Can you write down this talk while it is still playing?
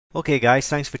Okay guys,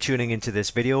 thanks for tuning into this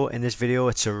video. In this video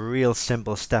it's a real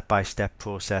simple step-by-step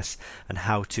process and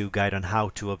how-to guide on how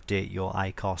to update your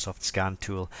iCarsoft scan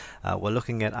tool. We're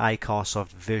looking at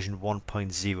iCarsoft version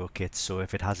 1.0 kit, so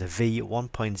if it has a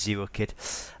V1.0 kit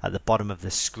at the bottom of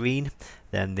the screen,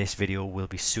 then this video will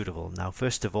be suitable. Now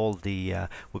first of all, we're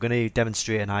going to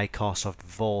demonstrate an iCarsoft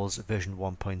VAWS version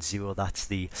 1.0. That's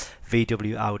the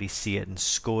VW, Audi, Seat and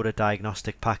Skoda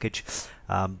diagnostic package.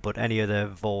 But any other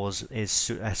VAWS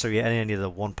is any other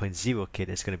 1.0 kit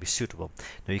is going to be suitable.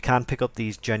 Now you can pick up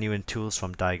these genuine tools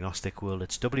from Diagnostic World.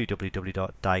 It's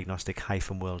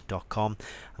www.diagnostic-world.com.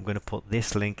 I'm going to put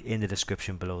this link in the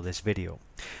description below this video.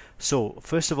 So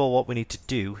first of all, what we need to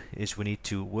do is we need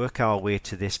to work our way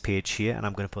to this page here, and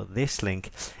I'm going to put this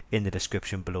link in the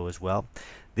description below as well.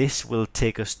 This will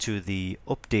take us to the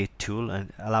update tool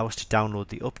and allow us to download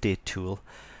the update tool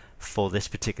for this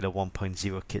particular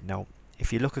 1.0 kit. Now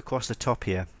if you look across the top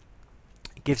here,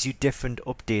 it gives you different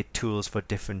update tools for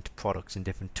different products and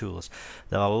different tools.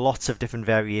 There are lots of different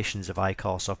variations of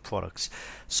iCarsoft products,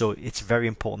 so it's very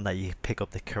important that you pick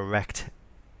up the correct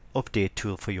update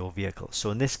tool for your vehicle. So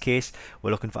in this case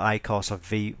we're looking for iCarsoft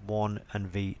V1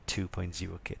 and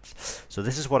V2.0 kits. So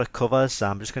this is what it covers.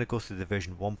 I'm just going to go through the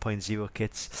version 1.0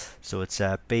 kits. So it's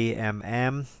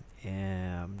BMM,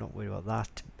 I'm not worried about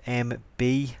that,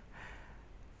 MB,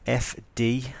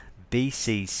 FD,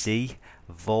 BCC,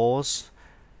 VAWS,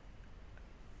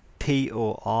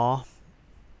 POR,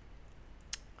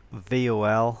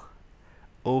 VOL,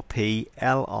 OP,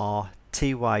 LR,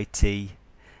 TYT,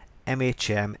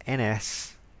 MHM,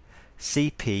 NS,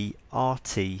 CP,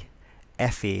 RT,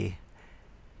 FA,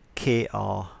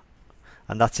 KR,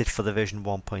 and that's it for the version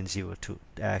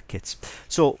 1.0 kits.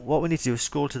 So what we need to do is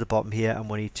scroll to the bottom here and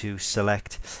we need to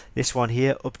select this one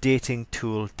here, updating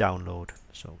tool download.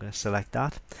 So I'm going to select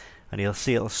that and you'll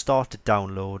see it'll start to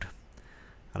download,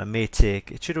 and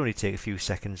it should only take a few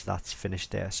seconds. That's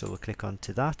finished there, so we'll click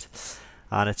onto that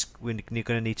and we're going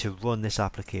to need to run this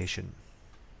application.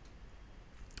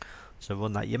 So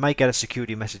run that. You might get a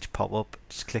security message pop up.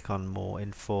 Just click on more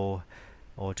info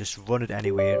or just run it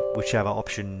anyway, whichever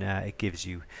option it gives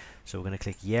you. So we're going to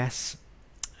click yes.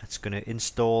 It's going to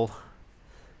install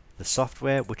the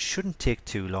software, which shouldn't take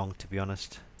too long, to be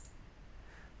honest.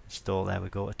 Install, there we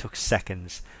go. It took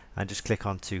seconds, and just click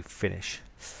on to finish.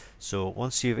 So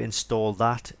once you've installed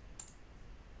that,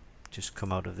 just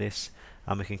come out of this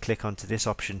and we can click onto this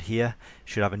option here.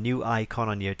 You should have a new icon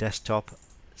on your desktop,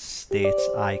 states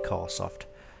iCarsoft.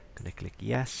 Going to click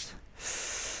yes,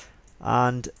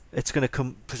 and it's going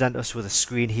to present us with a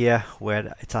screen here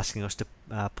where it's asking us to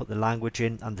put the language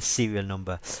in and the serial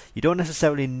number. You don't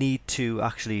necessarily need to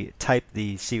actually type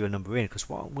the serial number in, because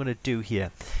what I'm going to do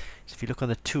here is, if you look on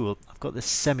the tool, I've got this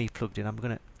semi plugged in. I'm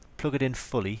going to plug it in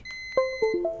fully,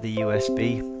 the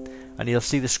USB, and you'll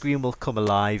see the screen will come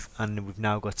alive and we've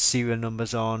now got serial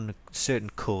numbers on,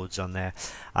 certain codes on there,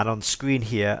 and on the screen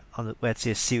here where it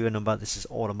says serial number, this has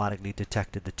automatically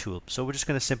detected the tool. So we're just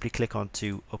going to simply click on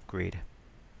to upgrade.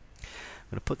 I'm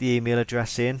going to put the email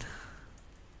address in,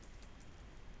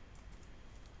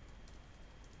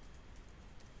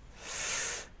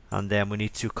 and then we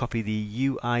need to copy the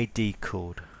UID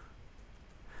code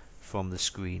from the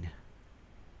screen.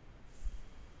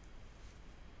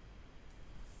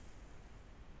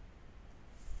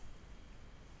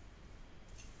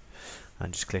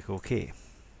 And just click OK.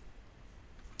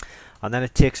 And then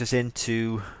it takes us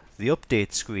into the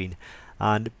update screen,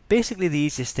 and basically the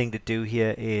easiest thing to do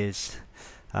here is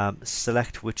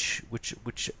select which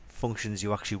functions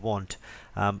you actually want.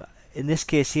 In this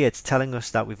case here, it's telling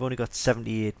us that we've only got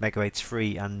 78 megabytes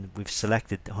free and we've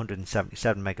selected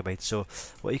 177 megabytes. So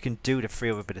what you can do to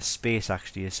free up a bit of space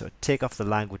actually is sort of take off the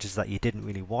languages that you didn't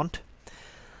really want.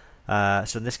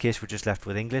 So in this case we're just left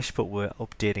with English, but we're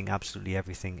updating absolutely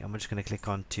everything, and we're just going to click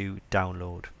on to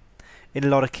download. In a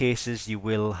lot of cases you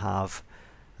will have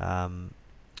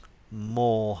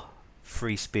more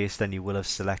free space than you will have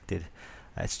selected.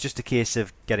 It's just a case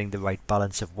of getting the right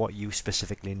balance of what you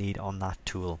specifically need on that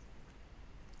tool.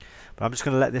 But I'm just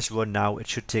going to let this run now. It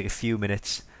should take a few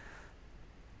minutes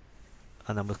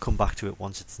and then we'll come back to it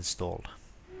once it's installed.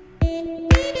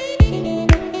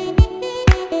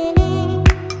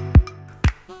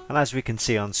 And as we can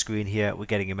see on screen here, we're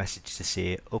getting a message to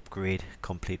say upgrade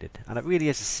completed, and it really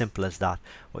is as simple as that.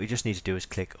 What you just need to do is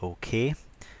click OK,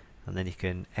 and then you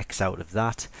can X out of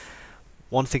that.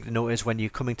 One thing to note is when you're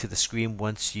coming to the screen,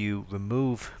 once you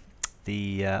remove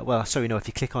the if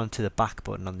you click onto the back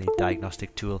button on the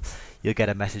diagnostic tool, you'll get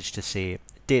a message to say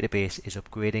database is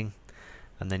upgrading,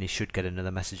 and then you should get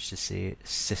another message to say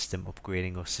system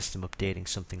upgrading or system updating,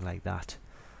 something like that.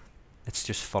 Let's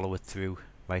just follow it through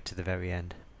right to the very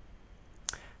end.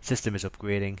 System is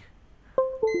upgrading,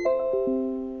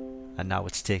 and now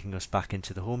it's taking us back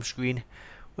into the home screen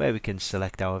where we can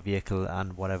select our vehicle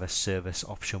and whatever service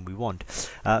option we want.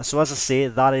 So as I say,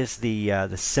 that is the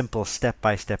simple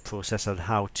step-by-step process on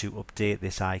how to update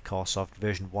this iCarsoft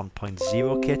version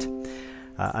 1.0 kit.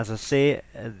 As I say,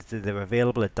 they're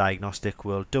available at Diagnostic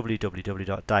World,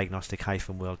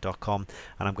 www.diagnostic-world.com,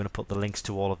 and I'm going to put the links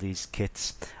to all of these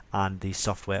kits and the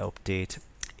software update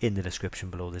in the description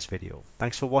below this video.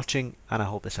 Thanks for watching, and I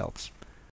hope this helps.